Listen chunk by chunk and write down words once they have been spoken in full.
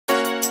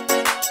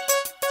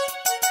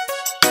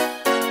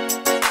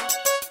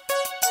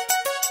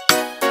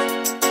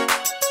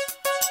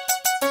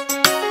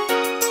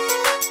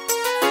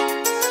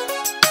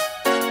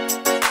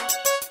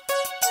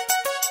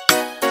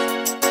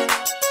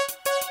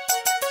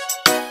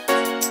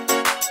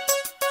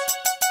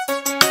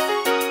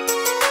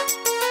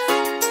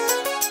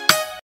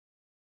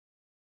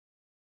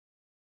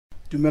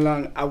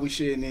Dumelang a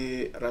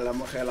wishene ra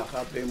lamogela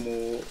gape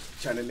mo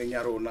channeleng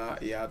ya rona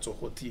ya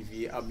Tsogo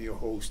TV. I'm your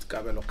host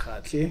Kabelo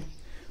Khatle.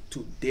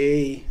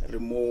 Today re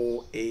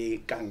mo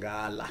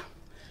Kangala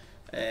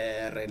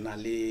re na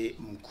le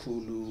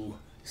mkhulu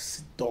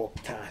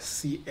Dr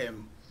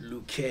CM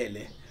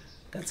Lekhuleni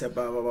that's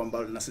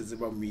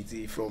about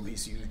meet from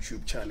his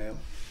YouTube channel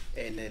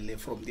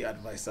and from the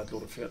advice that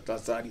Lord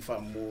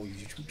from more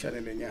YouTube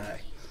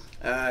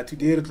channel.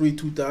 Today we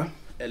tutor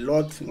a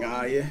lot.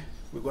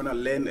 We're gonna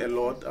learn a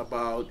lot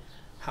about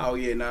how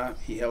he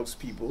helps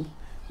people.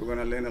 We're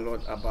gonna learn a lot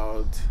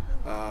about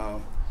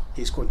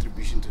his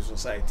contribution to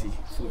society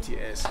 40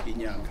 years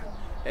inyanga.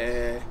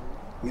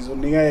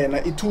 Ngizonika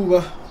yena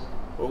ithuba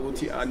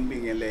ukuthi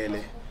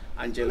anibingelele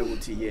anjele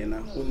ukuthi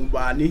yena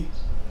ungubani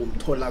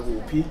umthola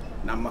kuphi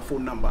nama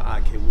phone number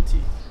akhe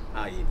ukuthi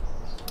ayini.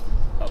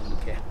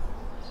 Babuke.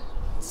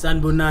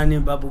 Sanibonani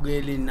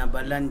babukeli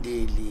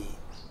nabalandeli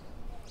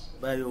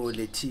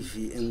bayole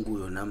TV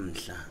enguyo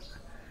namhla.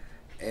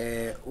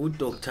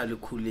 Dr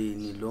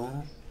Lekhuleni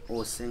lo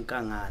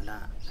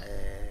osenkangala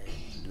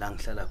la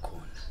ngihlala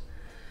khona.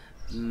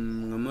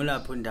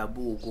 Ngomolapho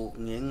ndabuko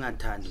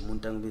ngingathanda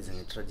umuntu angibize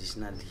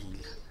nge-traditional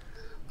healer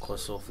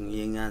because of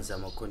ngiyengaza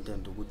ama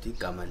content ukuthi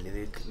igama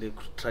le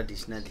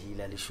traditional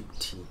healer lisho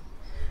ukuthini.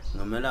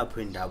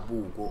 Ngomolapho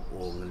ndabuko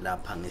o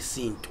ngilapha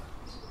ngesintu.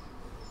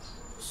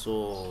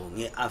 So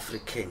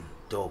nge-African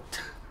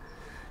doctor.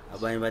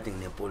 Abanye bathi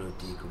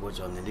nginepolitiki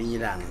kodwa ngelinye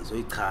ilanga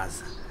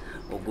ngizoyichaza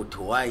ukuthi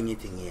why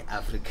ngithi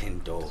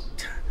nge-African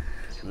doctor.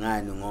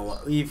 Ngani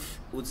ngoba if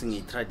uthi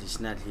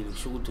ngi-traditional healer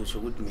kusho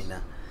ukuthi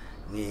mina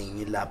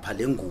ngilapha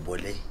lengubo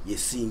le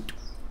yesintu.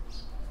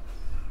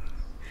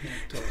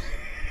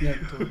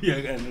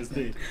 Yeah,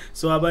 understand.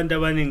 So abantu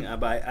abaningi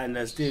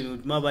understand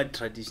ukuthi maba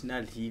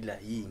traditional healer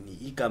yini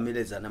igama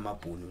elezana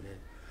amabhunu le.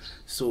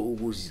 So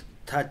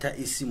ukuzithatha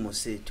isimo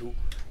sethu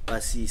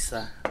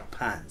basisa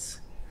phansi.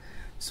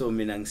 So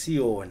mina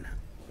ngisiyona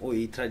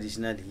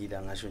traditional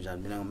healer ngasho njalo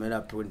mina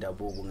ngomelaphi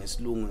wendabuko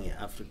ngesilungu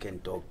nge-African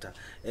doctor,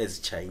 as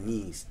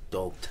Chinese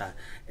doctor,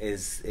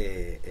 as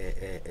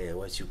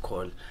what you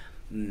call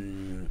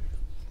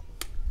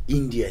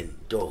Indian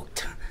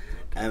doctor.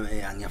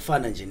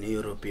 Angiyafana nje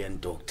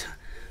ne-European doctor.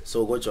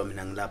 So kodwa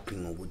mina ngilaphi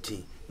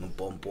ngokuthi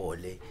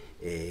ngimpompole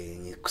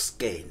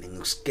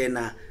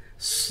ngikuskena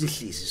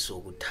sihlisi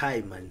sokuthi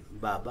hayi man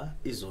baba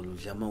izolo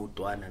udla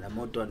amawudwana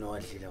lamawudwana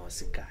wadlila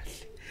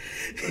wasikahle.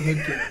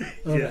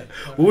 Okay.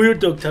 Uyu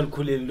Dr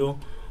Lekhuleni lo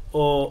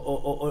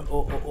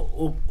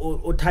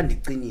othanda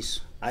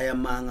iqiniso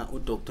ayamanga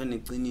uDoctor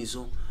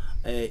neqiniso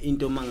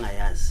into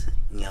mangayazi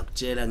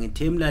ngiyakutshela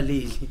ngithi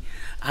emlaleli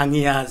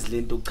angiyazi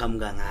lento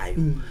ochamuka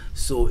ngayo.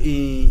 So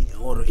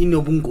or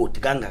inobungodi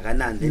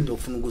kangakanani lento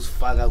ofuna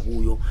ukusifaka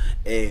kuyo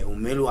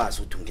umeli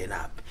wazi ukuthi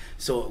ungenaphi.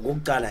 So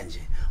ngokuqala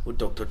nje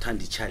uDoctor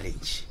uthanda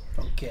i-challenge.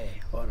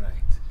 Okay, all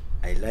right.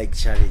 I like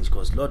challenge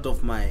because a lot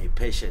of my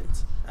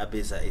patients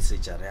abeza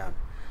surgery yami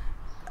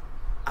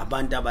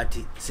abantu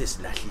abathi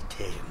sesilahla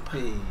ithemba.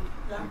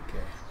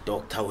 Okay.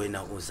 Doctor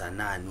wena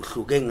uzanani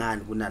uhluke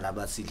ngani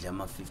kunalabo asidla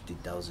ama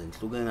 50,000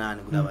 uhluke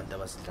ngani kunabantu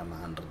abasidla ama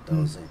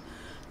 100,000.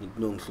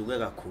 Ngihluke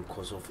kakhulu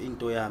because of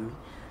into yami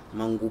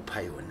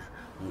mangikupha yona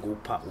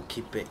ngikupha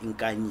ukhiphe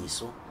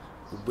inkanyiso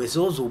ubese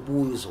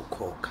uzobuya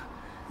uzokhokha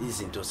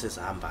izinto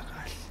sezihamba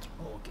kahle.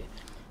 Okay.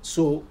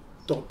 So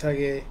doctor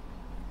ke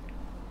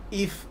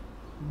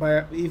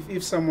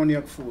if someone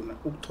yakufuna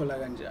ukuthola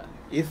kanjani,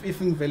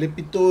 if ngivele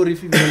ePitori,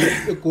 if ngivele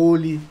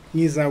eGoli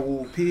ngiza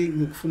kuphi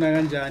ngikufuna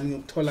kanjani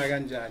ngikuthola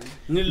kanjani,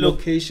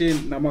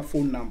 location nama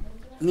phone number.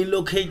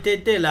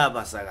 Ngilocated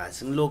laba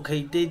sakazi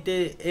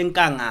ngilocated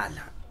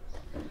enkangala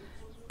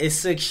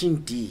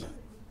section D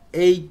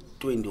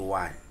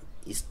 821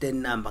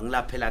 Eastern number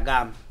ngilaphela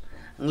kami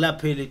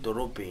ngilaphela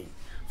edorobheni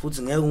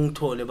futhi ngeke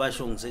ungithole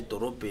basho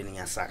ngisedorobheni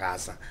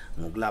ngiyasakaza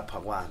ngokulapha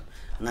kwami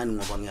ngani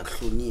ngoba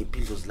ngiyahlonipha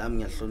idlozi lami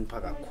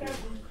ngiyahlonipha kakhulu.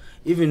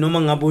 Even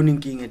noma ngabona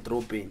inkinga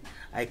edorobheni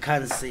I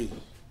can't say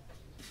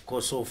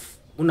because of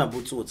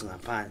unabutsotsi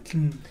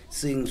ngaphandle.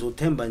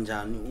 Singizothemba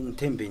njani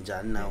ungithembe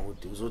njani na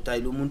ukuthi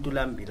uzotayila umuntu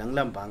ulambile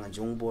angilambanga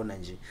nje ungibona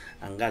nje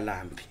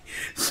angikalambi.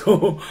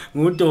 So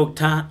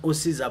ngudoctor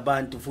usiza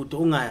abantu futhi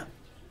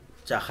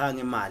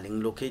ungajahanga imali.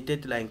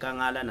 Ngilocated la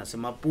enkangala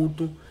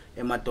nasemaputu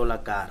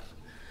ematolakari.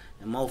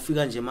 Uma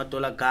ufika nje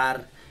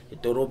ematolakari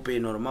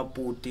edorobheni or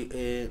maputi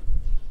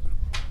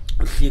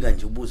ufika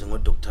nje ubuze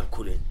ngoDr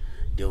Lekhuleni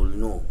they will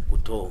know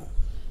ukuthi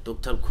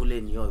Dr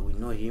Lekhuleni we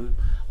know him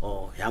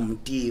or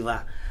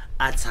yamtiva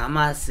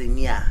athama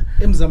senior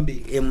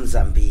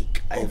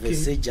eMozambique. I have a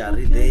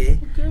surgery there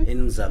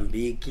in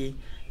Mozambique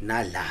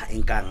nala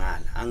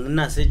enkangala.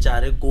 Angina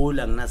surgery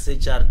eGoli, angina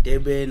surgery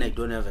Durban. I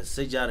don't have a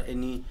surgery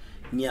any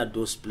near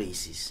those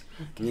places.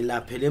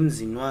 Ngilaphela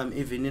emzini wami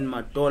even in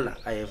Matola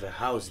I have a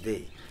house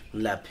there.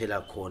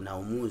 Ngilaphela khona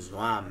umuzi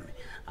wami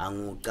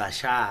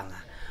anguqashanga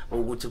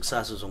ukuthi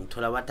kusasa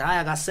uzongithola bathi hayi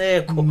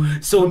akasekho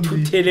so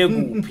uthuthele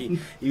kuphi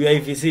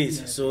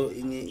uyayivisisa. So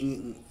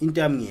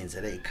into yami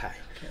ngiyenzela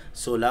ekhaya.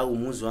 So la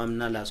umuzi wami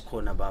nala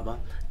sikhona baba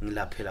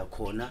ngilaphela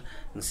khona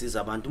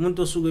ngisiza abantu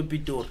umuntu osuka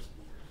ePitori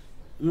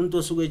umuntu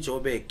osuke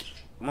eJoburg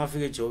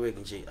mafika eJoburg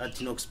nje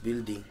athi Knox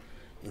building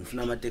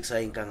ngifuna ama taxi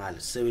ayinkangala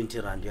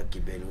 70 rand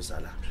uyagibela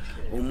uzala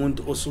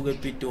umuntu osuke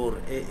ePitori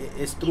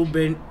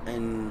eStruben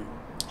and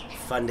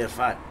Van der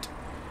Vaart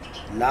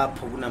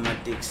lapho kunama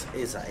taxi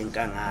eza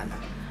enkangala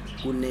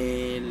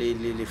kune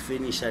le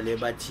finisher le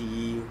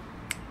bathi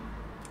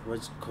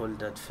what's called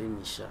that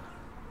finisher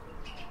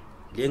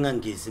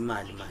lengangezi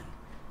imali man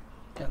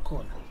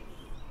yakhona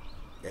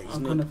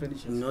akhona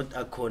finisher not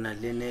akhona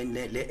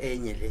le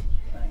enye le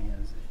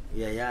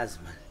uyayazi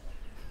man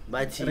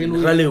bathi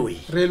railway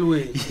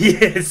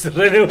yes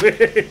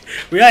railway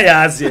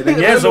uyayazi yena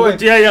ngezwe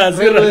ukuthi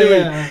uyayazi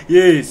railway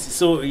yes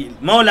so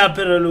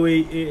mawulapha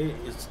railway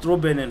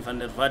Stroben and Van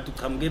der Vaart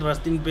uqhamuka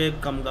eRustenburg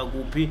uqhamuka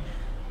kuphi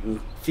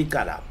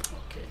ngifika lapho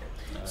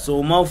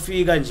so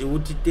mawufika nje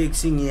uthi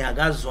taxi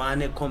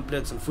ngiyakazwane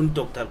complex ngifuna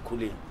Dr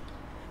Lekhuleni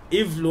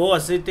if lo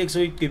wase taxi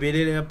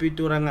oyigibelele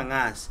ePitori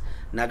angangazi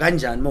na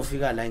kanjani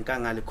mawufika la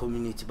enkangala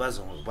community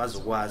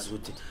bazokwazi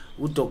ukuthi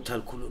uDr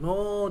Lekhuleni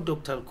no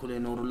Dr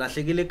Lekhuleni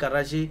ulahlekile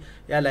egarage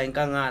yala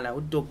enkangala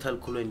uDr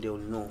Lekhuleni they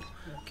will know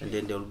and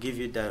then they will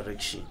give you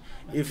direction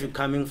if you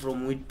coming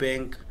from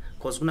Witbank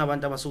because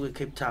kunabantu abasuka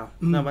eCape Town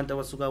kunabantu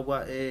abasuka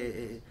kwa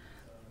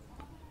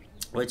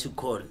what you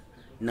call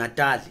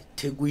Natal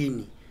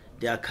Thekwini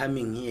they are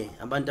coming here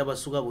abantu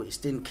abasuka ku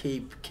Eastern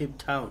Cape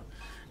Town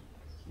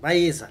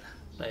bayeza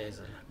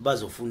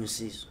bazofuna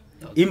usizo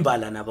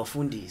imbala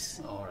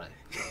nabafundisi alright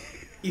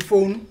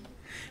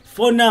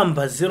phone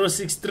number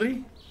 063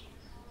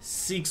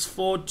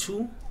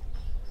 642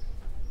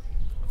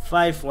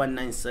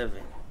 5197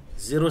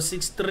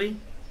 063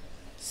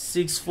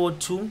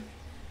 642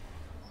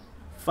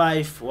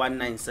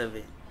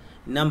 5197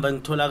 number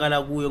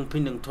ngitholakala kuyo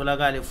ngiphinde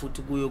ngitholakale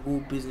futhi kuyo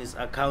ku business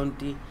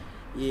account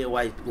ye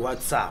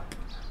WhatsApp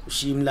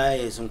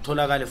ushimlayezo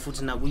ngitholakale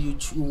futhi na ku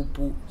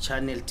YouTube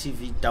channel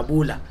TV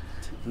Dabula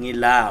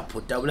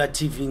ngilapho Dabula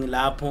TV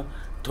ngilapho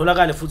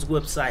tholakale futhi ku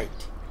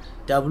website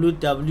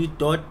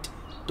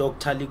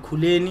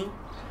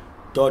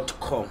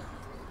www.drlekhuleni.com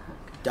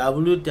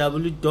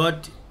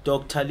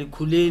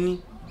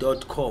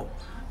www.drlekhuleni.com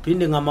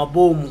phinde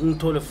ngamabomu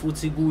ungithole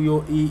futhi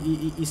kuyo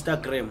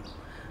Instagram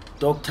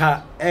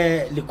Dr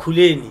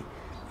Lekhuleni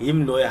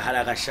yimloya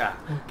halakasha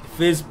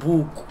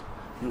Facebook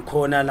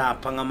ngikhona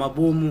lapha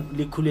ngamabomu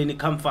Lekhuleni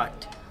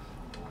Comfort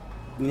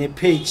ne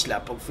page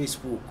lapha ku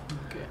Facebook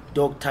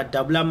Dr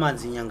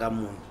Dabulamanzi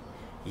Nyangamunye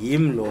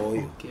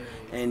yimloyo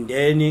and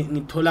then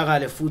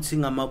ngitholakale futhi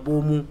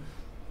ngamabomu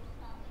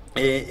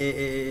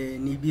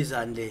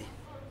nibizane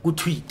ku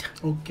Twitter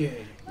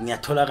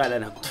ngiyatholakala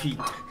na ku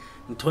Twitter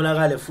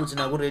ngitholakale futhi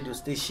na ku radio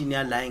station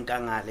ya la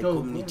enkangala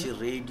community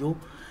radio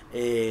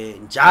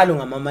njalo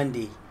ngama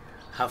Monday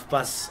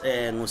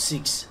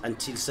 6:30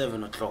 until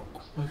 7 o'clock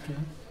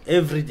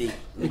every day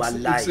by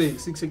live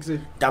 6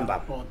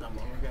 Damba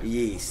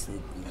yes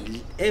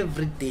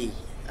every day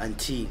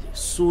until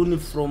soon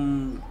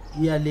from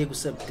year ku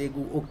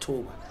September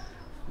October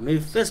maybe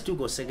first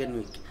week or second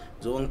week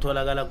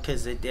ngitholakala ku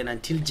KZN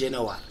until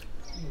January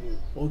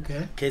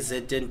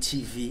KZN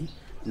TV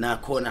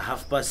nakhona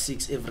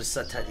 6:30 every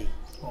Saturday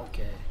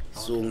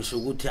so ngisho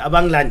ukuthi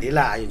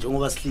abangilandelayo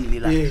njengoba sihlili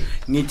la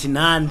ngithi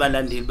nani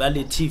balandeli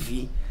bale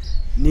TV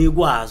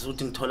nikwazi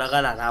ukuthi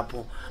ngitholakala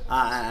lapho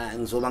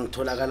ngizoba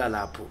ngitholakala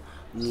lapho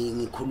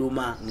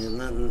ngikhuluma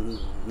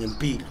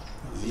ngempilo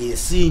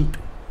yesintu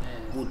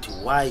ukuthi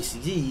why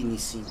siyini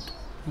isintu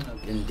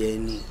and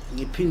then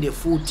ngiphinde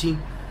futhi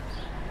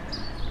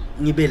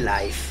ngibe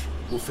live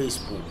ku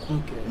Facebook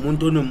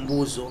umuntu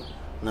onombuzo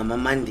ngama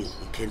Monday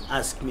you can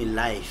ask me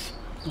live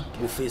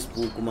ku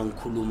Facebook uma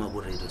ngikhuluma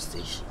ku radio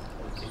station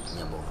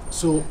ngiyabonga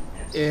so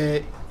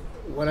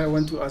what I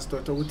want to ask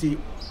Dr ukuthi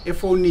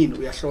efonini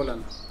uyahlola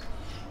na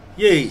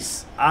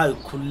yes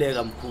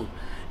ayikhuleka mkhulu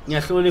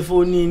ngiyahlola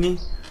efonini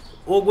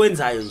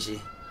okwenzayo nje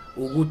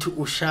ukuthi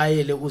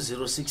ushayele ku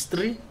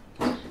 063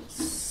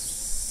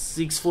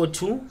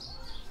 642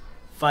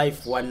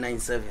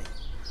 5197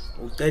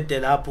 uqede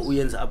lapho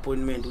uyenza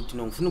appointment uthi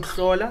ngifuna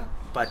ukuhlola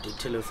but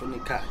telephone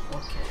ekhaya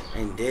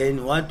and then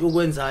what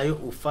ukwenzayo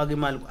ufaka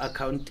imali ku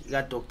account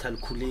ka Dr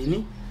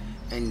Lekhuleni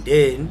and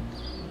then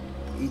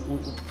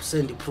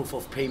send the proof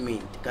of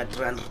payment ka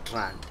 300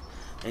 rand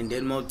and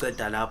then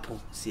mawuceda lapho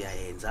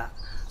siyayenza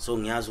so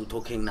ngiyazi ukuthi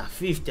okay na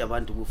 50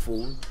 abantu ku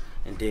phone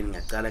and then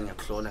ngiyaqala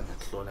ngiyakuhlola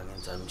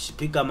ngenza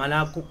ngishipha igama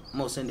lakho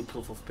mawusend the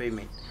proof of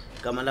payment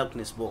igama lakho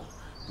nesibongo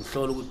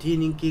ngihlola ukuthi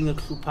yini inkinga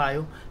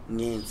ekuhluphayo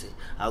ngenze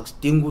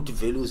akusidingi ukuthi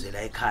vele uze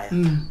la ekhaya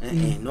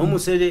noma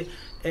usele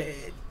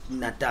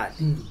Natal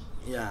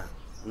yeah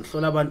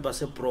ngihlola abantu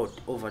base abroad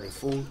over the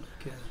phone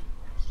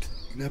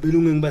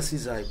nabelungu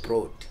ngibasizayo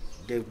abroad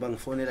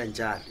bangifonela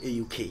njalo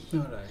eUK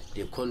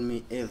they call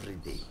me every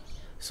day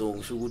so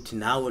ngisho ukuthi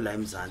nawo la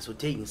eMzansi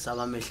uthe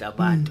ngisaba amehla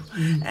abantu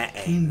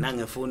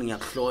nangefoni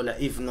ngiyakuhlola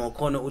if no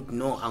khona uthi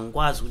no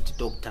angikwazi ukuthi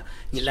doctor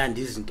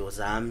ngilanda izinto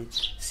zami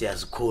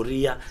siyazi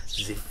Korea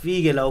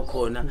zifike la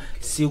ukhona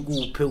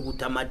sikuphe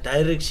ukuthi ama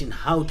direction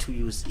how to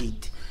use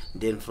it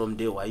then from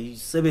there why you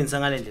sebenza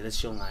ngale ndlela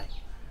esisho ngayo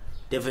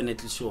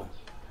definitely sure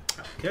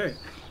okay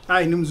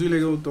hayi nimzwile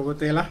ke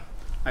udokotela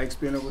I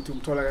explain ukuthi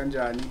umthola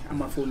kanjani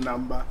ama phone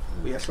number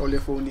uyahlola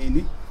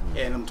efonini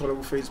and umthola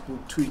ku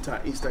Facebook,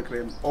 Twitter,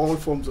 Instagram, all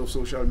forms of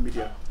social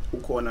media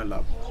ukhona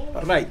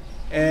lapho. Right.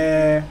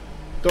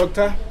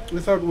 Doctor,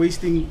 without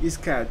wasting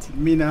isikhathi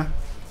mina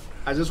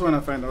I just want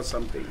to find out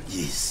something.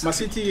 Yes.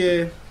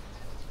 Masithi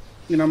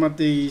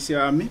nginamatexi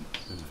yami,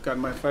 got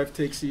my 5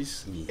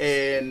 taxis, yes.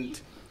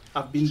 And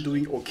I've been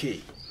doing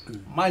okay.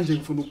 Manje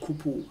ngifuna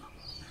ukukhuphuka.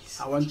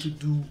 I want to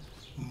do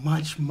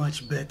much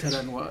better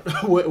than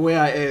where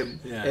I am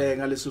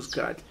ngaleso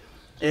sikhathi.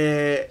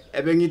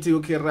 Ebengithi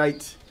okay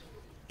right.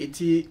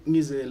 Ithi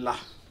ngize la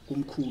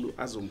kumkhulu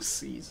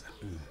azongisiza.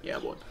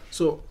 Yabona.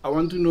 So I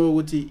want to know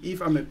ukuthi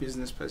if I'm a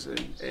business person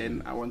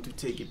and I want to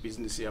take a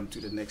business yami to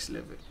the next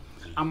level.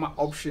 Ama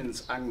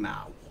options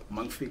anginawo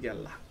mangifika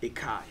la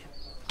ekhaya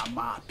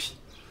amaphi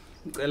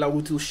ngicela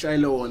ukuthi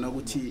ushayele wona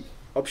ukuthi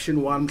option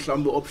 1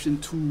 mhlawumbe option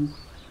 2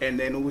 and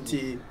then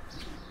ukuthi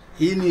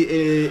yini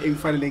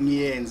engifanele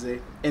ngiyenze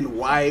and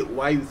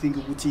why you think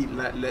ukuthi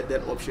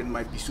that option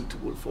might be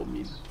suitable for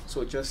me.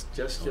 So just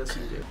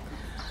in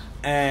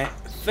there.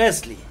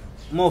 Firstly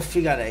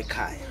mofika la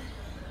ekhaya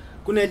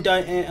kunento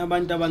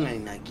abantu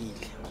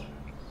abangayinakile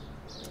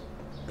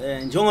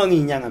njengoba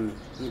ngiyinyanga mina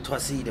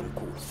ngithwasile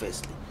mkhulu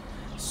firstly.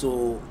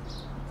 So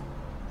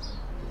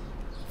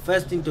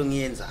first into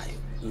ngiyenzayo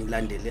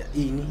ngilandele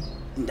ini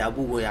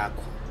indabuko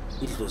yakho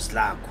idlozi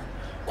lakho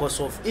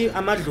because of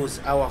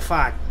amadlozi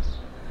awafani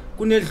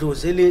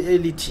kunedlozi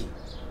elithi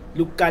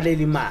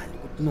lukukalela imali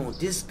ukuthi no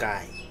this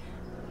guy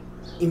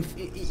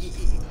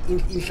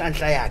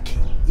inhlanhla yakhe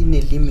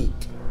ine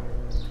limit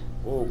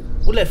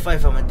kule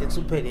 5 amateksi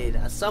uphelele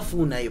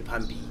asafuna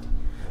ephambili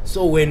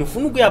so wena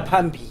ufuna ukuya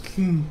phambili.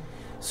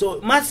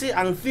 So mase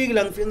angifiki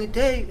la ngifike ngithi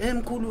hey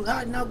mkhulu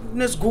ha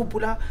nesigubhu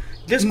la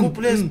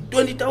lesigubhu les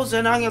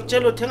 20,000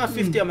 angiyakutshela uthenga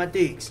 50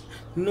 amateksi.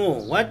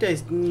 No, what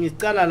is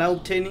ngicala la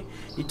ukutheni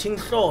ithi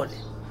ngihlole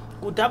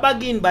ukuthi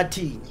abakini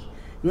bathini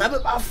ngabe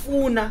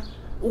bafuna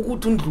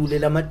ukuthi undlule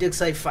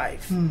lamateksi ay5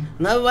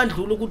 ngabe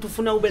bandlula ukuthi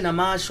ufuna ube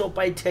nama shop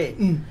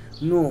ay10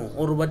 no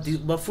or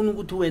bafuna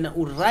ukuthi wena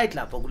u right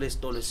lapha kule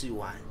store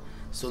si1.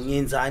 So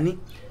ngiyenzani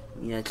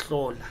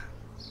ngiyahlola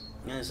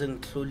ngase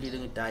ngihlolile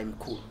ngithi hayi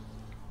mkhulu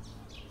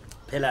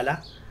phela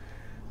la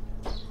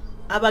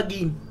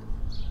abakini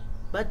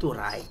bathi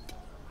right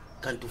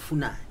kanti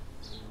ufunani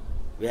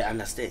we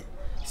understand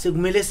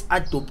sekumele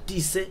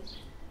si-adoptise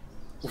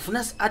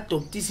ufuna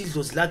si-adoptise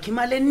idlozi lakho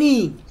imali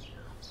eningi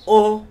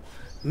o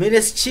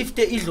kumele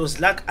si-shifte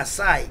idlozi lakho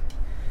aside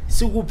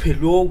sikuphe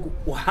lokhu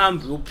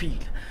uhambe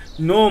uyophila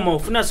noma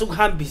ufuna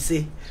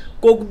sikuhambise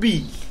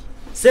kokubili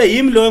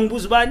seyimi lo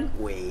ngibuza ubani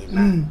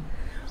wena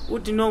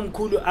uthi no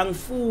mkhulu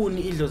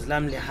angifuni idlozi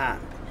lami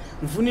lihambe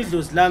ngifuna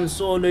idlozi lami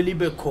solo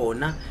libe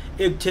khona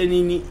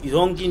ekuthenini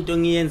yonke into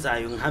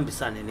ngiyenzayo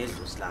ngihambisane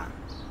nedlozi lami.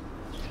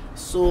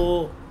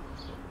 So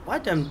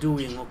what I'm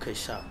doing okay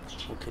sharp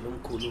okay lo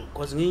mkhulu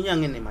because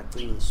ngiyinyanga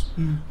nemaqiniso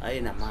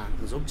ayinamanga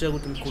ngizokutshela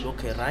ukuthi mkhulu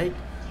okay right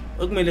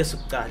okumele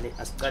sikuqale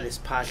asicale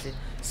siphahle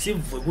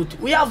sivuke ukuthi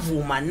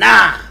uyavuma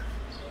na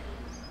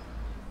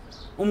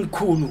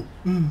umkhulu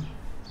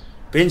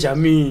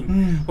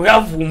Benjamin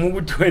uyavuma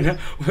ukuthi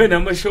wena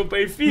ama shop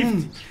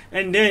ay50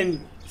 and then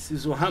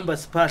sizohamba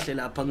siphahle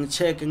lapha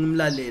ngicheck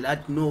ngimlalela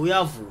athi no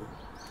uyavuma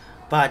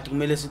but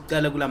kumele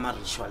siqale kulama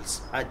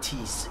rituals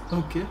athise.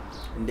 Okay.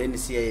 And then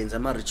siyayenza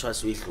ama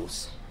rituals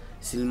wedlozi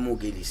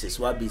silimukelise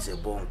siwabize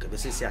bonke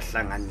bese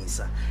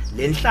siyahlanganisa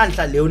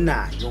lenhlanhla leyo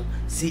nayo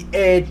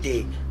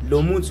si-ede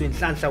lo muntu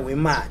wenhlanhla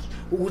wemali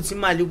ukuthi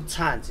imali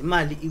ukuthanza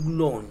imali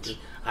ikulonde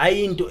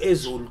hayi into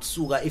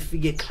ezolusuka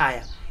ifike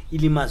ekhaya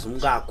ilimaza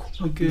umkakho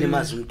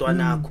ilimaza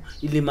umntwanakho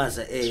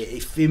ilimaza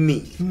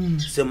ifamily.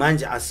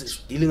 Semanje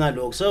asidili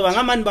ngalokho so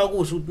bangamani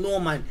bakusho ukuthi no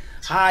man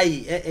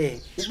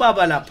hayi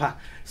ubaba lapha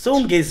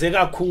sewungeze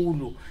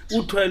kakhulu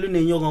uthwele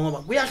unenyonga ngoba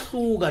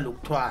kuyahluka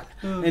lokuthwala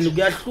and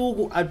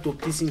kuyahluka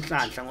uadoptisa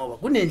inhlanhla ngoba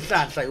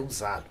kunenhlanhla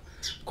yokuzalwa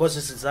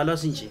because sizalwa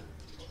sinje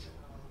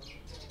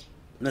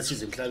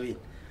nasize emhlabeni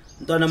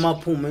umntwana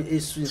maphuma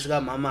eswini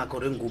sika mama yakhe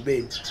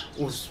rengubeni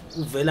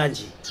uvela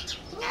nje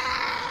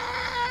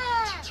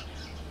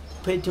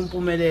uphethe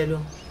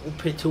impumelelo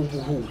uphethe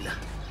ubuhula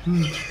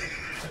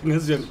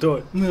ngizwe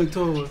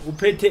ngithola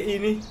uphethe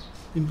ini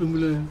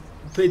impumelelo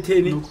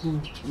uphetheni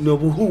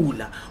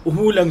nobuhula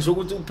ubuhula ngisho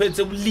ukuthi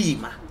uphethe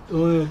ubulima.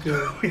 Okay.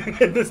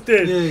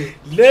 Understand?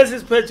 Lesi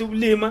siphethe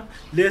ubulima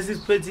lesi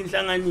siphethe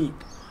inhlanganipho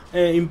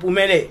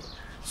impumelelo.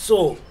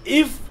 So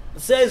if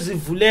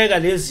sezivuleka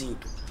lezi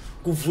zinto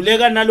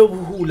kuvuleka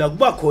nalobuhula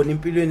kuba khona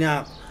empilweni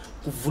yakho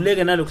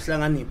kuvuleke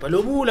nalokuhlanganipha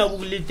lobuhula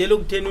bukulidela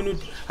ukutheni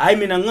ukuthi hayi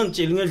mina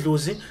ngingangitsheli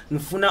ngedlozi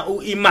ngifuna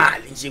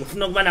imali nje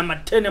ngifuna kuba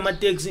nama-10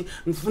 amateksi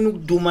ngifuna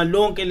ukuduma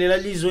lonke lela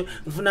lizwe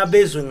ngifuna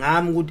bezwe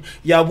ngami ukuthi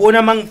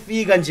yabona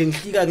mangifika nje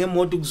ngihlika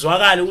ngemoto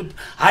kuzwakala ukuthi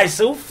hayi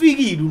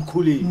sewufikile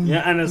uLekhuleni. You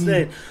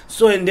understand?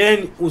 So and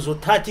then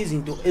uzothatha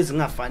izinto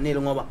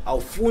ezingafanele ngoba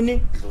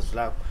awufuni idlozi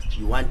lakho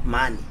you want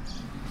money.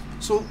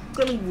 So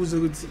cela ngibuze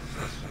ukuthi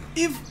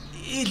if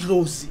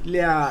idlozi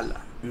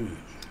leyala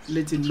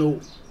let it know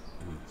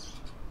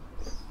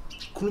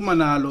khuluma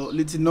nalo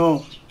lithi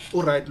no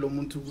right lo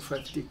muntu ku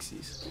 5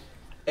 taxis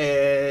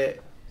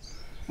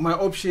my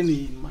option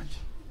is manje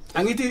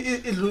angithi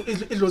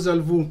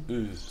idlozalvu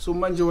so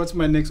manje what's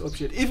my next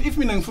option if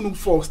mina ngifuna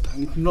ukufoster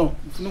ngithi no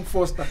ngifuna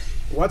ukufoster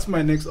what's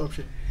my next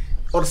option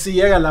or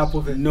siyeka lapho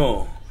vele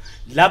no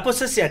lapho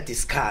sesiya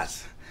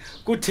discuss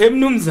kuthe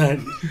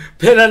mnumzane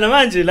phela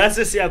namanje la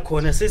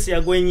sesiyakhona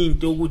sesiya kwenye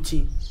into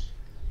ukuthi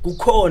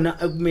kukhona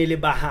ekumele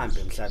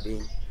bahambe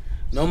emhlabeni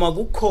noma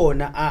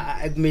kukhona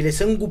ekumele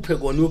sengikuphe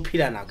kona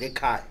uyophila nako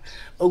ekhaya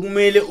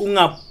okumele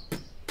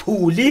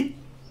ungaphuli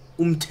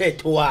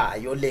umthetho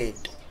wayo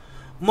lento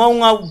uma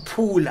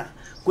ungawuphula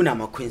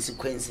kunama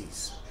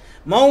consequences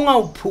ma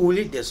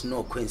ungawuphuli there's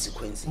no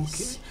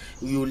consequences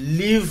you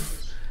live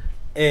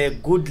a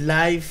good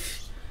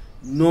life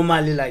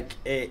normally like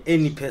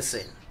any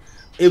person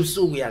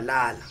ebusuku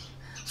uyalala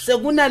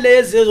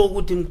sekunalezi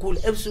ezokuthi mkhulu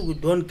ebusuku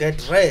don't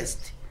get rest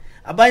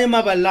abanye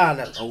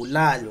mabalala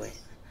awulali wena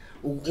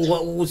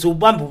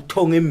uzobamba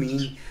ubuthongo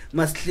emini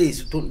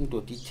masihlezi uthola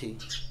indoda ithi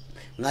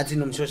ngathi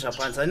nomshosha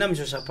phansi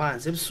ayinamshosha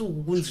phansi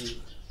ebusuku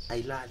kunzima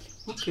ayilali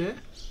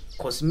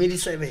because mele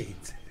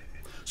isebenze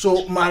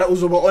so mara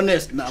uzoba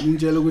honest nami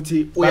ngitshela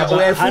ukuthi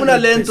uyafuna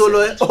lento lo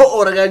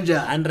or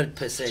kanjani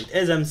 100%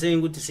 as I'm saying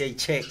ukuthi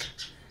siyayicheck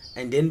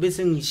and then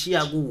bese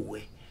ngishiya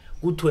kuwe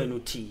kuthi wena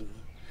uthini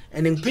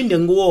and ngiphinde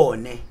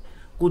ngiwone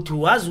ukuthi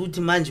wazi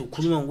ukuthi manje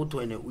ukhuluma ukuthi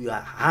wena you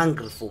are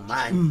hungry for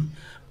money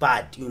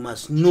but you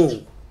must know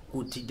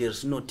ukuthi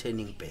there's no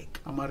turning back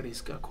ama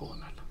risk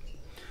akhona la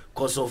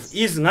because of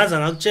izingaza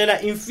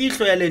ngakutshela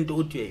imfihlo yalento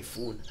uthi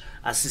uyayifuna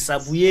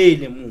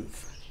asisabuyele emuva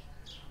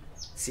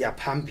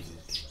siyaphambili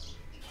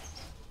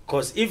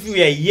because if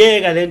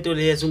uyayeka lento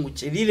leyo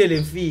ungitshelile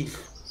lemfihlo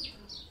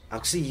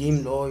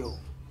akusiyimi loyo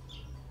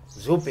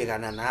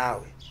uzobhekana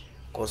nawe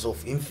because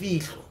of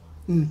imfihlo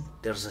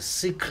there's a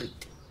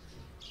secret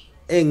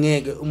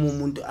engeke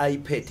umuntu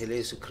ayiphethe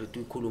leyo secret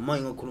uyikhuluma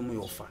ingakhuluma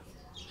uyofa.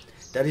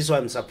 That is why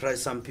I'm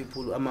surprised some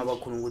people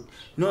amabakhuluma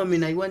no I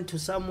mean I went to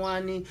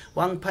someone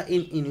wangipha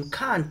in you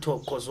can't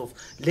talk because of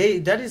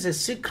that is a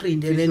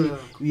secret and then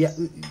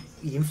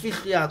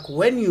imfihlo yakho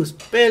when you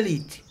spell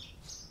it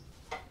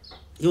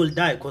you'll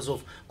die because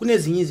of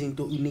kunezinye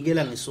izinto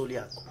unikela ngesoli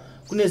yakho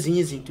kunezinye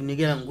izinto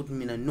unikela ngokuthi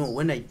mina no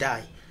when I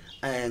die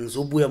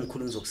ngizobuya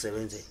mkhulu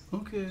ngizokusebenzela.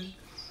 Okay,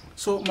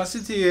 so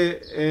masithi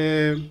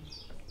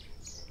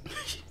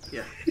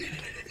yeah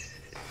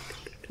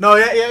no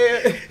yeah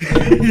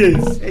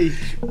yes hey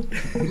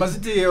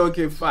masithi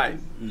okay fine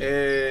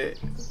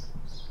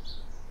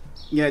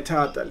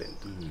ngiyathatha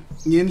lento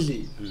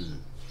ngendlini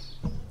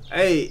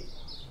hey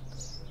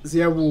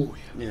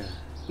ziyabuya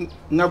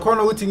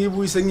ngakhona ukuthi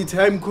ngibuyise ngithi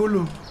hayi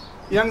mkhulu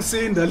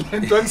yangisinda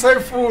lento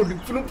angisayifuni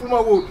ngifuna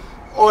ukuphuma ku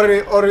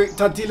or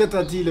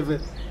thathile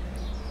vele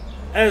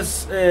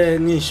as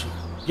ngisho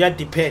ya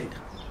depend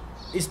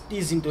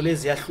izinto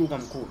lezi ziyahluka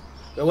mkhulu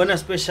yabona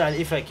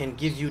special if I can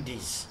give you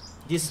this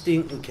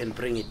thing you can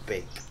bring it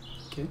back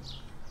okay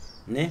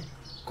ne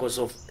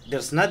because of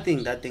there's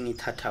nothing that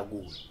ngithatha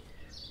kuwe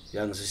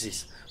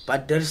uyangizwisisa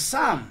but there's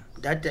some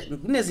that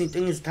kunezinto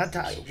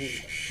engizithathayo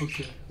kuwe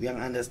okay you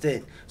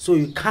understand so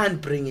you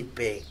can't bring it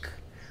back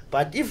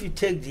but if you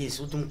take this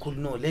uthi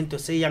mkhulu no lento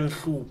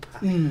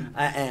seyangihlupha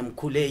I am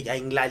khule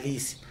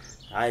ayingilalisi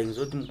hayi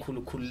ngizothi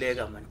mkhulu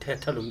khululeka man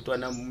thatha lo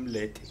mntwana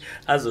umlethe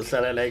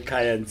azohlala la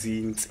ekhaya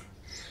nzinzi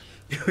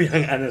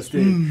you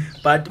understand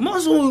but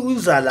mase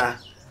uzala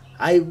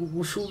hayi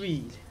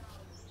kushubile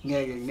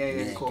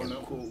ngeke khona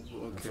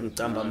okay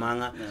ngicamba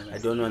manga I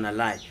don't want to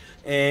lie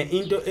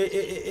into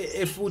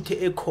efuthi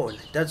ekhona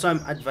that's why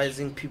I'm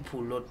advising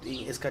people lot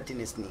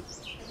esikhathini esiningi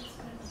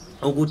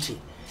ukuthi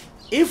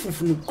if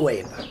ufuna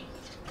ukuqweba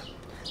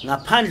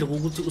ngaphandle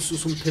kokuthi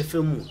ususe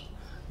umphefumulo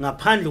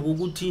ngaphandle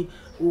kokuthi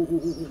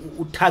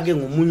uthake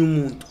ngomunye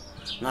umuntu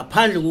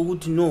ngaphandle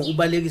kokuthi no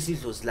ubalekisa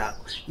idlozi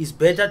lakho is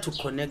better to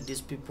connect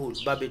these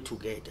people babe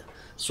together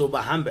so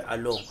bahambe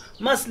along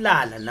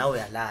masilala nawe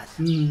uyalala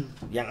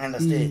you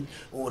understand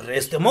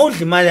urest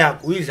mawudla imali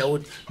yakho uyidla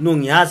uthi no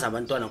ngiyazi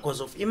abantwana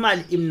because of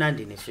imali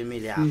imnandi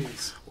nefamily yakho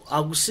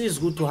akusizi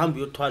ukuthi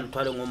uhambe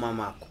uyothwala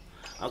ngomama wakho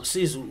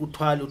akusizi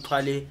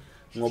uthwale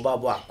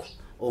ngobaba wakho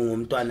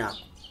ongumntwana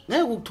wakho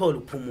ngeke ukuthola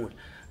ukuphumula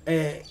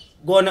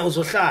kona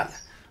uzohlala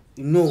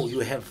you know you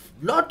have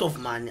lot of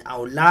money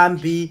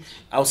awulambi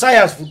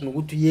awusayazi futhi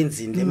ukuthi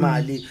uyenzini le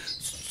mali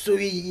so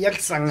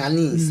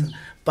yakusanganisa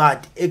but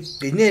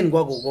ekugcineni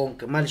kwako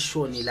konke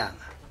malishona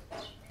ilanga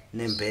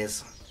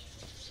nembeza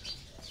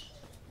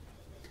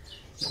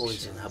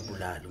konje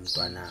ngabulala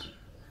umntwana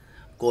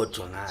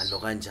kodwa ngalo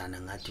kanjani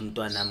ngathi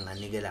umntwana nami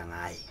nganikela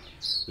ngaye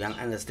you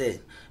understand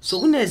so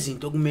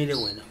kunezinto kumele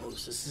wena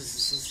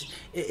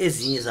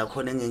ezinye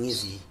zakhona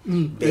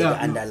engengizibeka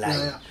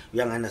underline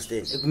you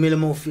understand ekumele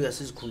mawufika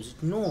sizikhumbuza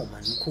ukuthi no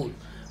man mkhulu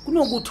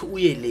kunokuthi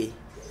uye le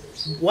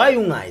why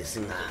ungayizi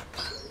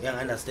ngapha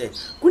you understand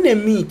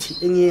kunemithi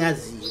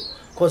engiyaziyo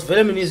because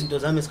vele mina izinto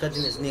zami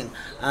esikhathini esiningi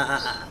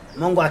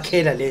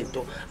mangwakhela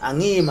lento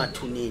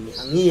angiyimathunini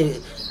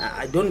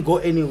I don't go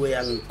anywhere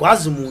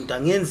angikwazi umuntu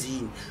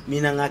angenzini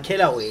mina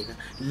ngakhela wena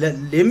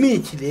le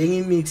mithi le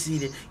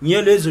ngimixile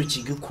ngiyo lezo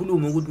jiki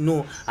ukukhuluma ukuthi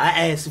no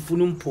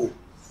sifuna umpho.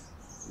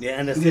 You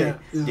understand?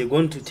 They're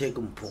going to take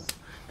umpho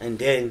and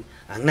then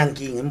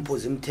anginankinga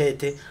imphozi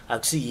imthethe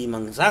akusiyima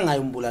ngizanga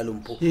yombulala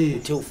umpho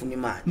uthe ufuna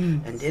imali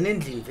and then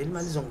endlini vele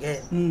imali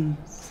izongena.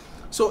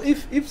 So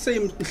if say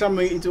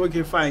mhlawumbe it's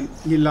okay fine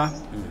ngila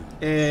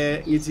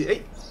ngithi hey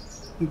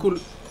mkhulu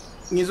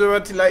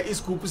ngizobathi la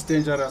isigubhu is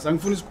dangerous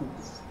angifuni isigubhu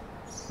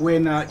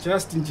wena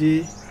just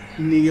nje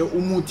nike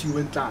umuthi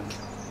wenhlanhla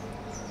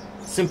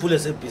simple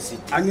as ABC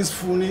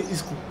angisifuni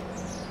isigubhu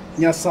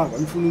ngiyasaba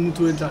ngifuna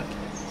umuthi wenhlanhla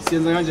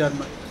siyenza kanjani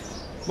manje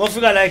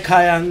mofika la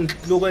ekhaya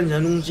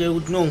lokwenjani ungitshela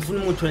ukuthi no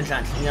ngifuna umuthi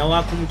wenhlanhla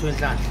ngiyawakha umuthi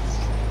wenhlanhla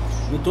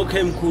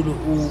ngitokhe mkhulu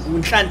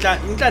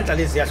inhlanhla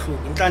lezi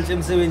yahluka inhlanhla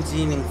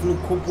emsebenzini ngifuna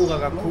ukukhuphuka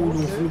kakhulu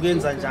ngifuna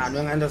ukwenza njani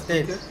uya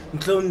understand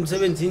ngihlona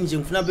emsebenzini nje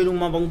ngifuna bele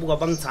umama ngibuka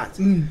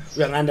bangithathe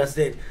uya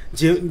understand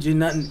nje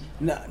na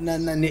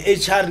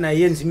HR na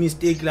yenza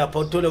mistake lapha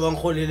uthola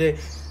bangiholele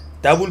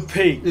double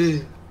pay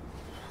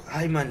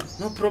hayi man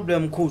no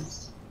problem mkhulu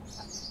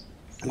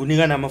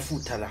ngunika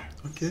namafutha la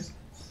okay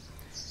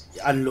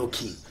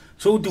unlocking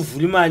so uthi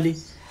uvula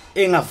imali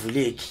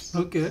engavuleki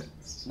okay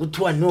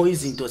kuthiwa no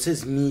izinto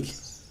sezimile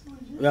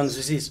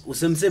uyangizwisisa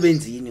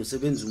usemsebenzini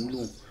usebenza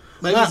umlungu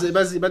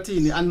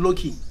bathini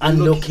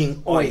unlocking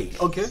oil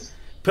okay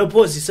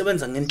purpose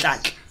isebenza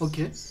ngenhlanhla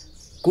okay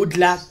good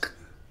luck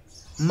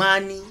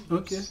money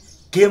okay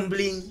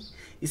gambling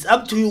it's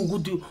up to you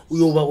ukuthi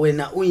uyoba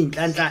wena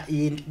uyinhlanhla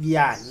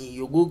yani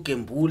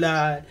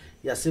yokugembula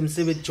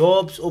yasemsebenzi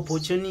jobs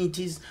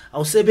opportunities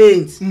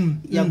awusebenzi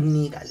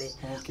yakunika le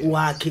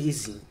wakhe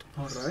izinto.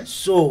 Alright.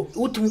 So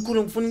uthi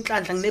mkhulu ngifuna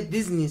inhlanhla ngine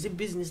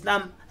business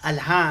lami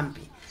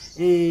alihambi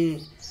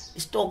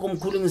isitoko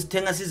mkhulu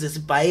ngisithenga size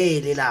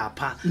sibhayele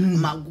lapha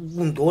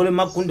makundole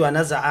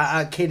magundwana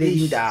akhele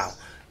indawo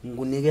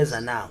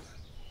ngikunikeza nawo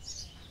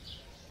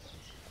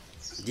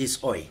this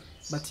oil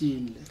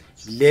bathini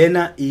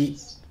lena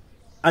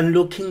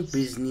unlocking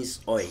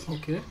business oil.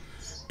 Okay.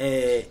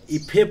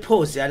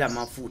 I-purpose yala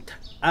mafutha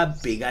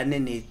abhekane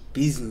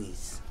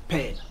ne-business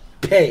phela.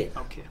 Okay.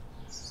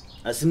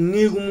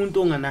 Asimniki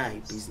umuntu onganayo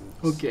i-business.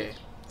 Okay.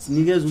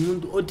 Sinikeza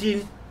umuntu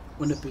othini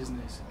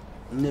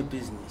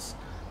one-business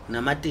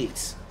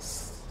nama-taxi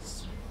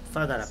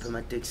faka lapha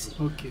ema-taxi.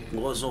 Okay.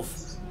 Because of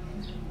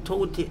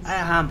thokuthi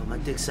ayahamba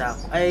ama-taxi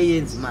akho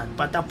ayenza imali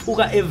but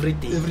aphuka every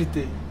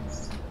day.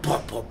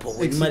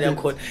 Pho imali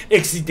yakho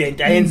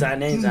accident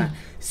ayenzana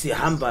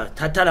sihamba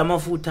thatha la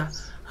mafutha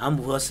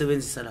hamba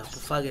uyasebenzisa lapho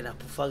ufake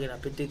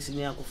lapho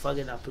etaxini yakho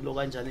ufake lapho lo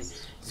kanjani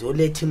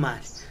ziyoletha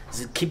imali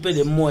zikhiphe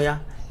le moya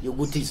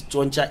yokuthi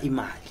isitshontsha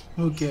imali.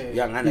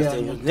 Okay.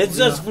 Understand? Let's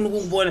just funa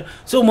ukubona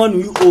so man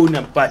you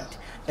own but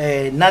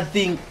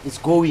nothing is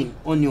going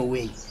on your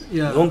way.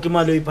 Yonke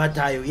imali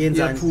oyiphathayo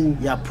yenzani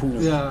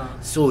yaphuma.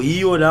 So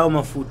yiyo lawo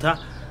mafutha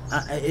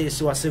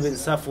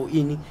esiwasebenzisa for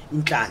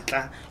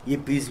inhlanhla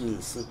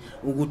yebusiness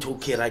ukuthi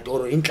okay right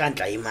or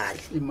inhlanhla imali.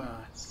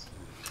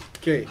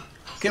 Okay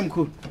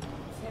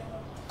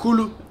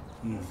mkhulu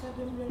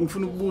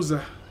ngifuna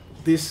ukubuza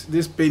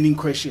this burning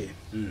question.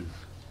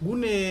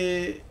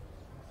 Kune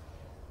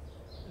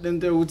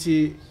lento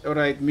ukuthi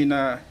alright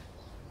mina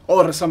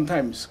or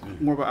sometimes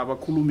ngoba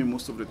abakhulumi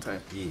most of the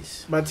time.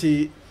 Yes. But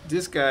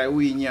this guy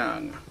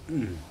uyinyanga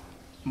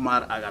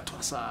mar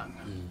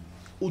akathwasanga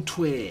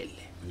uthwele.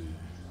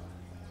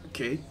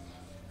 Okay.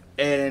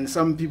 And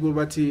some people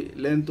bathi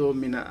lento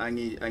mina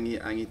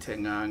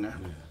angithenganga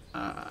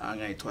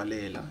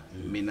angayithwalela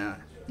mina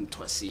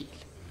ngithwasile.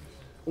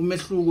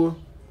 Umehluko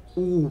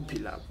uphi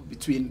lapho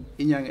between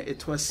inyanga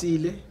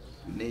ethwasile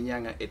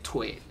nenyanga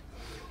ethwele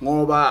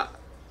ngoba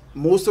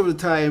most of the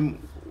time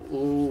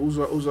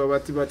uzwa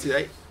bathi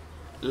hayi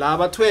la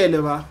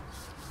bathwele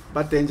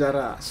ba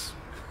dangerous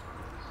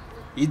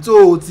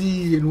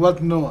itsotsi and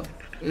what not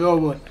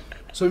yabona.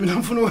 So mina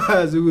ngifuna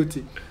ukwazi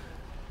ukuthi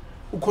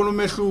ukhona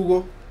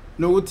umehluko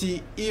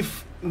nokuthi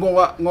if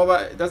ngoba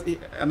that's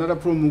another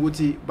problem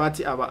ukuthi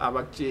bathi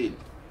abakutsheli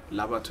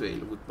la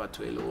bathwele ukuthi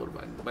bathwele or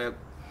baya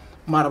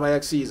mara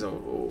bayakusiza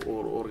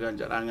or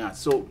kanjani angathi.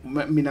 So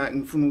mina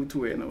ngifuna ukuthi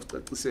wena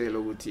usicacisele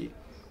ukuthi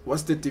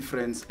what's the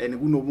difference and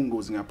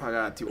kunobungozi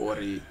ngaphakathi or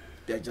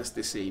they are just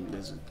the same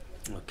lezo.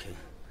 Okay.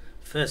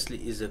 Firstly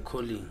is a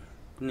calling.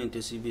 Kunento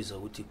esibiza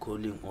ukuthi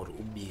calling or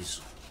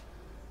ubizo.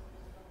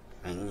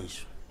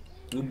 Angisho.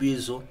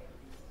 Ubizo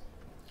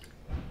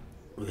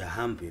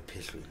uyahamba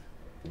ephehlweni.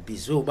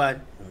 Ubizwe ubani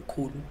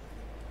umkhulu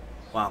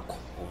wakho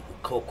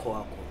ukhokho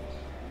wakho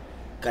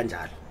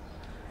kanjalo.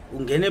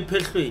 Ungena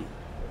ephehlweni.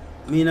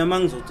 Mina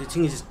mangizothi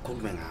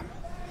ngisikhulume ngami.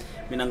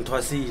 Mina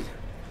ngithwasile.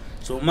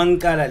 So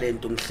mangiqala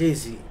lento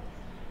ngihlezi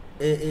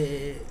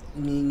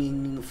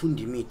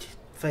ngifunda imithi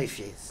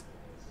 5 years.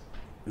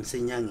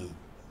 Ngisenyangeni.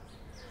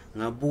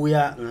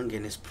 Ngabuya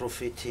ngangena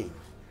esipropheting.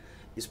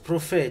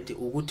 Isiprophet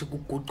ukuthi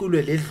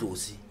kuguqulwe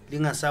ledlozi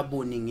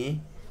lingasaboni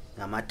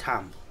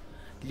ngamathambo.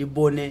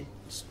 Libone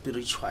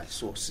spiritual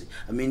source.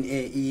 I mean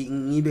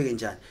ngibeke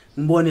njani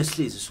ngibone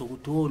isihlizi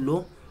sokuthi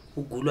lo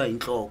ugulwa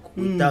inhloko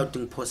without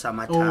ngiphosa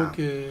amathambo.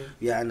 Okay.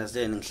 You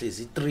understand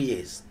ngihlizi 3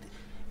 years.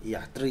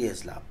 Yeah, 3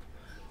 years lapho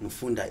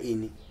ngifunda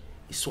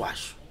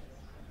iswasho.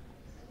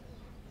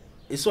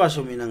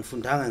 Iswasho mina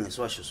ngifundanga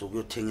ngeswasho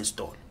sokuyothenga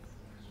isitolo.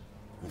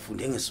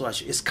 Ngifunde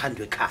ngeswasho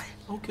esikhandwe ekhaya.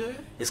 Okay.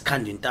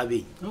 Esikhandwe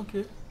entabeni.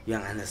 Okay. You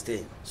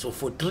understand? So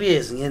for 3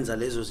 years ngiyenza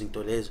lezo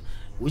zinto lezo,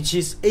 which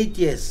is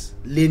 8 years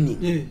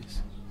learning.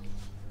 Yes.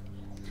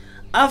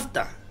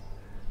 After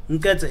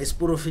ngikhetha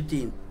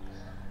esiprofitini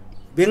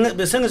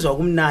bese ngizwa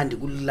kumnandi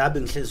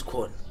kulabe ngihlezi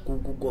khona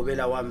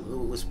kugobela wami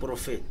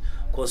wesiprofit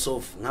because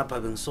of ngapha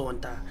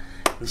bengisonta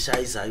ngishaya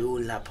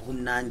izayoni lapha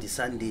kumnandi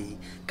Sunday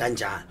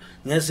kanjalo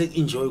ngese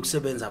enjoy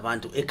ukusebenza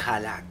abantu ekhaya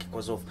lakhe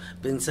because of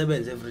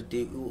bengisebenza every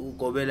day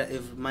ugobela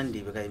every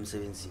Monday beka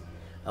emsebenzini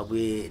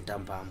abuye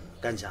ntambama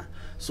kanjalo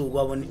so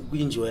kwabona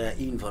uenjoy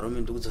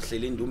environment ukuthi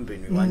uhlele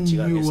endumbeni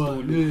wanjika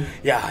ngesitulo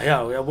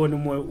yeah uyabona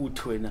umoya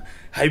uthi wena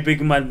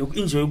hayibeki imali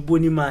nokuenjoy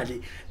ukubona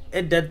imali.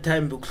 At that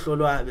time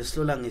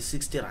besihlola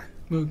nge-60 rand.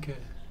 Okay.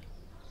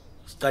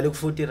 Siqale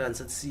ku-40 rand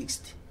sathi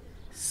 60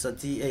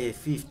 sathi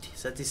 50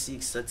 sathi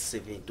 6 sathi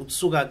 70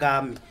 ukusuka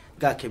kami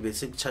kakhe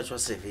bese kuchargewa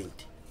 70.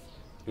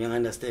 You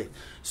understand?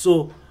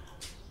 So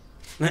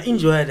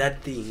nga-enjoy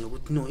that thing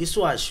ukuthi no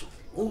iswasho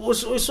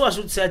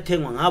ukuthi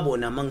siyathengwa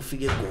ngabona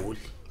mangifike eGoli.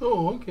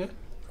 Oh, okay.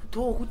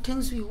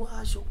 Kuthengiswa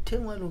iwasho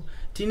kuthengwa lo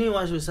thina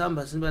iwasho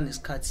sihamba siba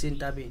nesikhathi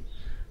sentabeni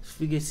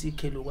sifike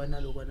sikhe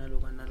lokwana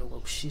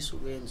kushisa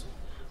ukwenza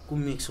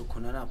kumix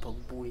khona lapha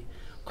kubuye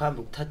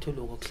kuhambe kuthathwe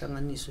lokho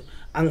kuhlanganiswe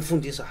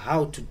angifundisa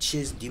how to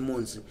chase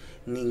demons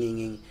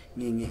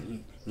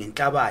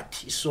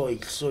ngenhlabathi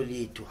isoil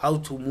solid, how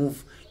to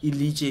move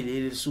ilitshe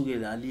leli lisuke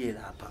la liye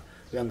lapha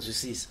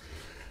uyangizwisisa.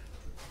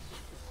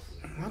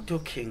 Ngathi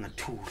okay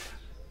ngathula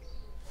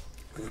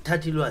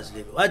ngithatha ilwazi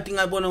lelo wathi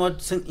ngabona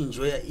ukuthi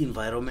sengienjoy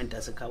environment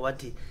asekhaya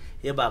wathi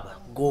ye baba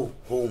go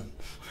home.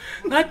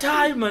 Ngathi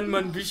hayi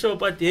man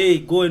bishop athi hey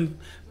go and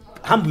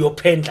hamba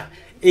uyophendla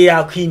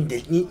eyakho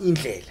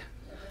indlela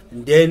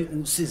and then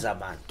usiza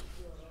abantu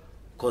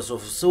because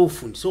of so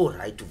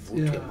right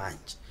uvuthwe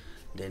manje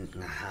then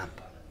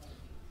ngahamba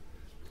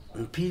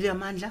ngiphile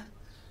amandla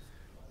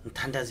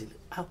ngithandazile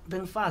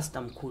bengifast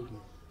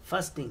amkhulu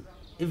fasting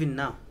even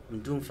now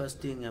I'm doing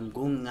fasting. I'm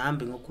going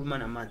ngihambe ngokhuluma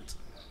namanzi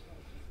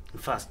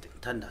fasting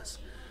ngithandaza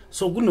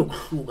so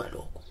kunokuhluka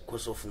lokho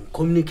because of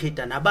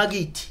communicate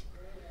nabakithi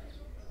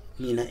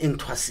mina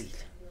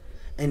engithwasile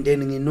and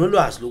then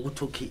nginolwazi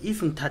lokuthi okay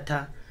if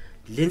ngithatha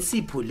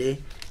lensipho le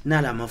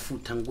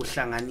nalamafutha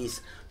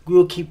ngikuhlanganisa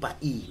kuyokhipha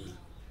ini.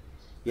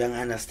 You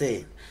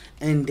understand?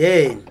 And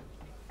then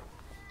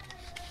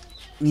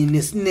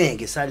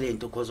nginesineke salento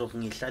because of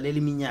ngihlalela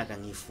iminyaka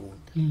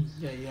ngifunda.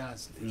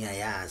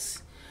 Ngiyayazi.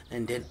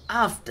 And then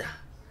after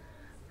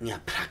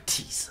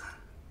ngiyapractice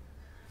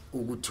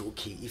ukuthi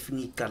okay if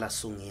ngiqala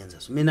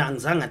songenza so mina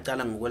angizange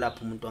ngaqala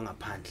ngokwelapha umuntu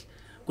wangaphandle.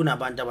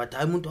 Kunabantu abathi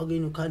hayi umuntu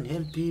wakini you can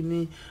help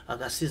me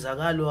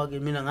akasizakalo wake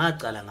mina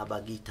ngaqala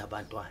ngabakithi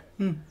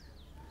abantwana.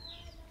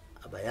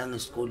 Abayanga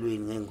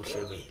esikolweni ngeke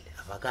nguhlebele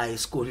abakaya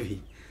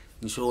esikolweni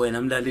ngisho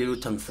wena mlaleli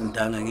uthi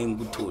angifundanga ngeke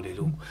ngikuthole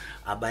lokho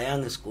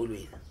abayanga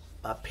esikolweni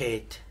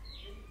baphethe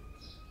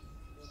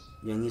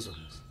ngiyangizwa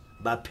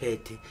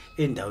baphethe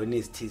endaweni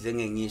ezithize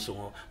ngeke ngisho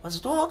ngoba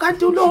wathi oh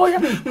kanti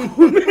uloya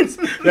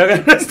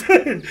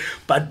understand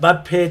but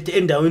baphethe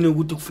endaweni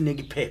ukuthi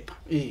kufuneka iphepha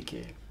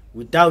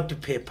without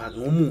iphepha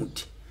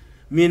ngomuthi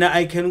mina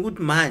I can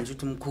ukuthi manje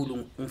uthi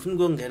mkhulu ngifuna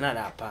ukungena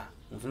lapha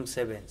ngifuna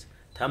ukusebenza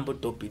thamba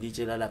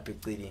udobhilitshe lapha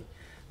eceleni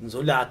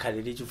ngizolakha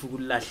lelithi ufika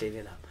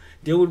ulilahlele lapha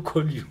they will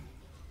call you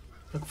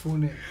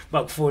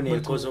bakufone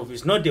because of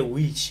it's not a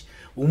witch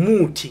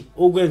umuthi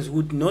okwenza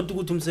ukuthi not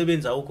ukuthi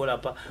umsebenzi awukho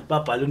lapha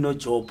babhala no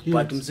job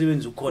but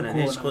umsebenzi ukhona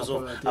nje because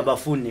of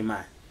abafuni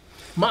imali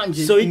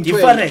manje so it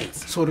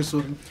difference sorry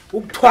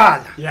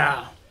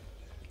ukuthwala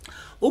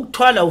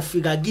ukuthwala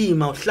ufika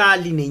kima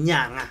uhlali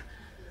nenyanga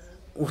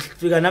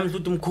ufika namhla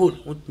uthi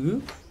mkhulu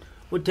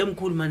uthi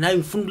mkhulu manje hayi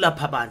ngifuna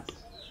ukulapha abantu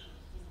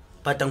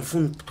but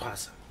angifuni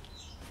ukuthwasa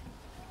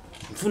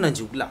ngifuna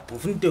nje ukulapha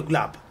ngifuna into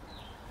yokulapha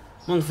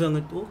mangifika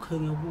ngithi okay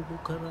ngiyabuka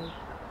ukhara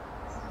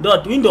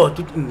indoda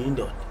uthi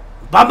ngiyindoda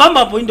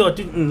bamba indoda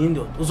uthi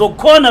ngiyindoda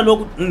uzokhona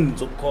lokho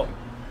ngizokhona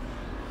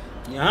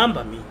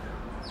ngihamba mina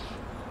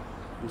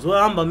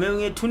ngizohamba mina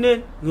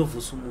ngiyethuneni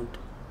ngiyovusa umuntu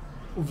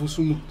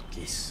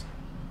yes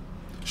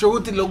sho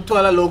ukuthi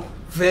lokuthwala lokho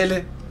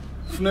vele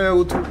kufuneka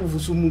ukuthi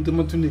uvusa umuntu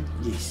emathuneni.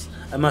 Yes,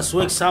 I must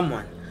work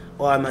someone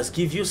or I must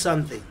give you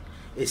something,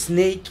 a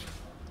snake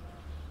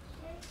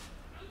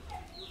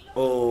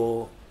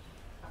or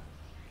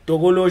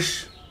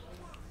togolosh.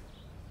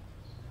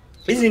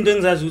 Izinto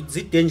engizazi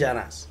ukuthi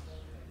dangerous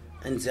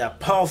and they are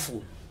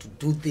powerful to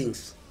do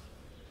things.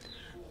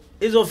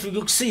 Izofika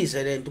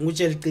ukusiza lento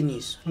ngutshela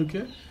iqiniso.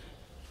 Okay.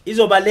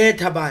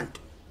 Izobaletha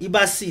abantu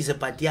ibasize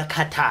but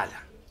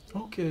yakhathala.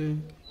 Okay.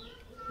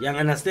 You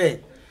understand?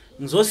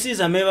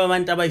 Ngizosiza maybe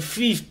abantu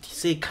abayi50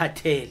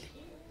 seyikhathele.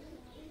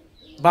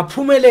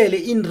 Baphumelele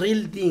in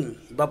real thing,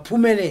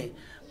 baphumelele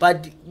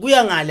but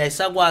kuya ngale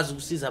ayisakwazi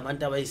ukusiza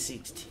abantu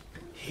abayi60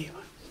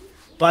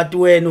 but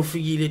wena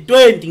ufikile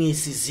 20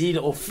 ngisizile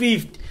or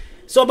 50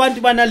 so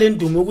abantu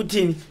banalendumo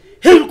ukuthini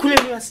hey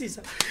Lekhuleni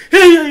uyasiza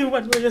hey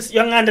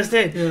you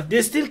understand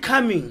they still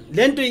coming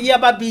lento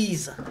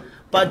iyababiza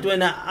but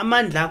wena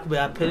amandla akho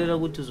beyaphelela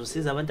ukuthi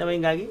uzosiza abantu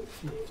abayingaki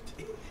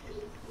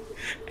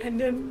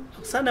and then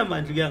kusana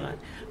amandla kuyangani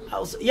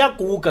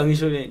yaguga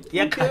ngisho lento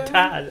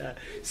yakhathala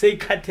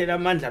seyikhathela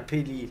amandla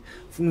aphelile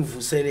ufuna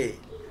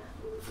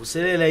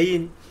uvuselela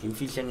yini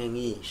imfihla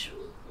ngengisho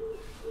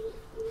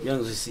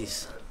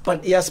uyangizwisisa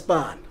but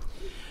iyaspan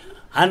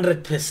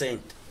 100%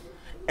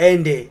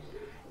 and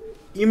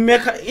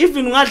imeka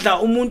even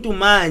ungadla umuntu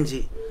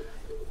manje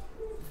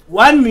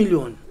 1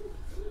 million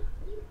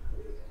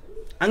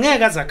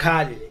angeke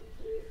azakhale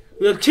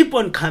will keep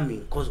on coming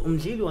because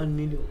umdlili 1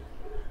 million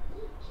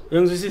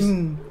uyangizwisisa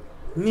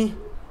ni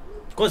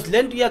because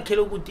lento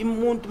iyakhela ukuthi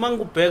umuntu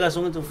mangubheka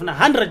sonke ufuna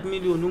 100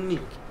 million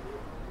unginike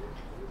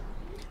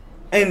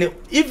and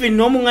even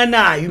noma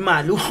unganayo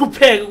imali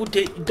uhlupheke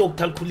ukuthi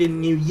Dr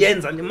Lekhuleni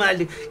ngiyenza le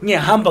mali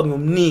ngiyahamba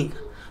ngiyomnika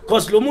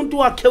because lo muntu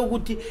wakhe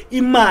ukuthi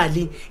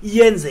imali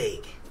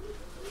iyenzeke.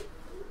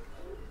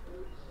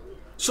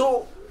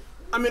 So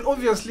I mean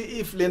obviously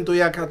if lento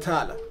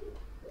yakhathala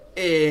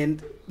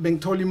and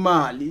bengithola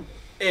imali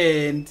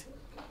and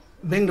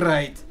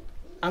right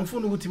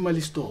angifuni ukuthi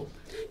imali stop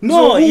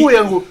no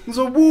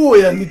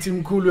ngizobuya ngithi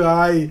mkhulu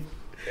hayi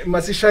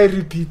masishaya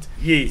repeat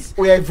yes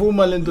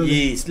uyayivuma lento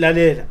yes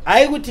lalela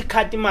hayi ukuthi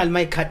ikhathi imali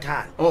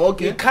mayikhathala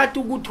okay ikhathi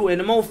ukuthi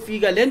wena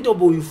mawufika lento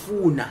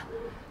boyifuna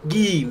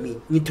kimi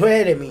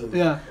ngithwele mina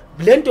yeah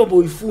lento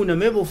boyifuna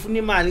maybe ufuna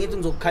imali ngithi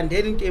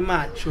ngizokukhandela into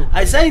emali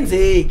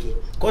ayisayenzeki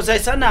because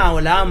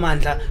ayisanawo la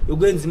amandla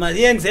yokwenza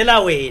imali yenzela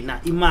wena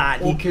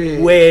imali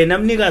wena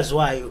mnikazi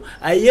wayo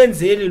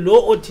ayiyenzeli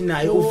lo othi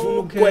naye ufuna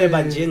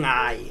ukukweba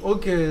njengaye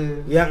okay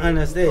you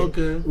understand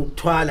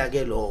ukuthwala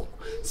ke lokho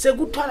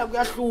sekuthwala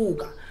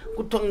kuyahluka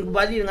kuthiwa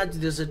ngibalile ngathi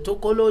there's a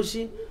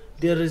tokology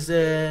there is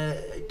a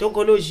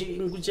tokology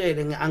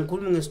ngikutshele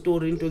angikhulumi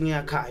ngestory into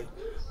engiyakhayo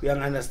you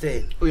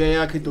understand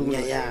uyayakha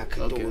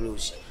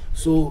tokology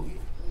so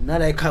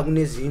nala ekhaya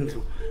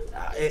kunezindlu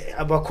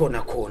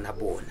abakhona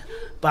bona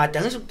but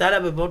angisho kudala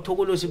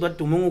bebathokoloshi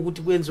badume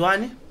ngokuthi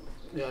kwenziwane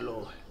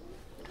yalowo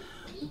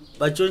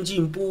batshontsha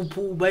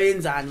impuphu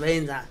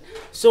bayenzani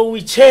so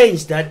we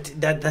changed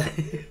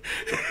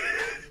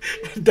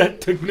that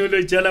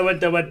technology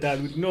alabantu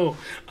abadala no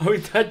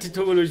awuthathi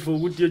thokoloshi for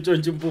ukuthi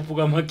yotshontsha impuphu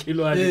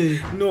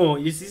kamakhelwane no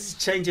isi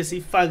change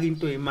sifaka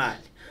into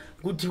emali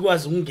ukuthi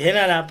kwazi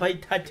ungena lapha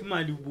ithatha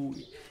imali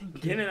ubuye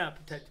ngene lapha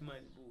ithatha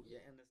imali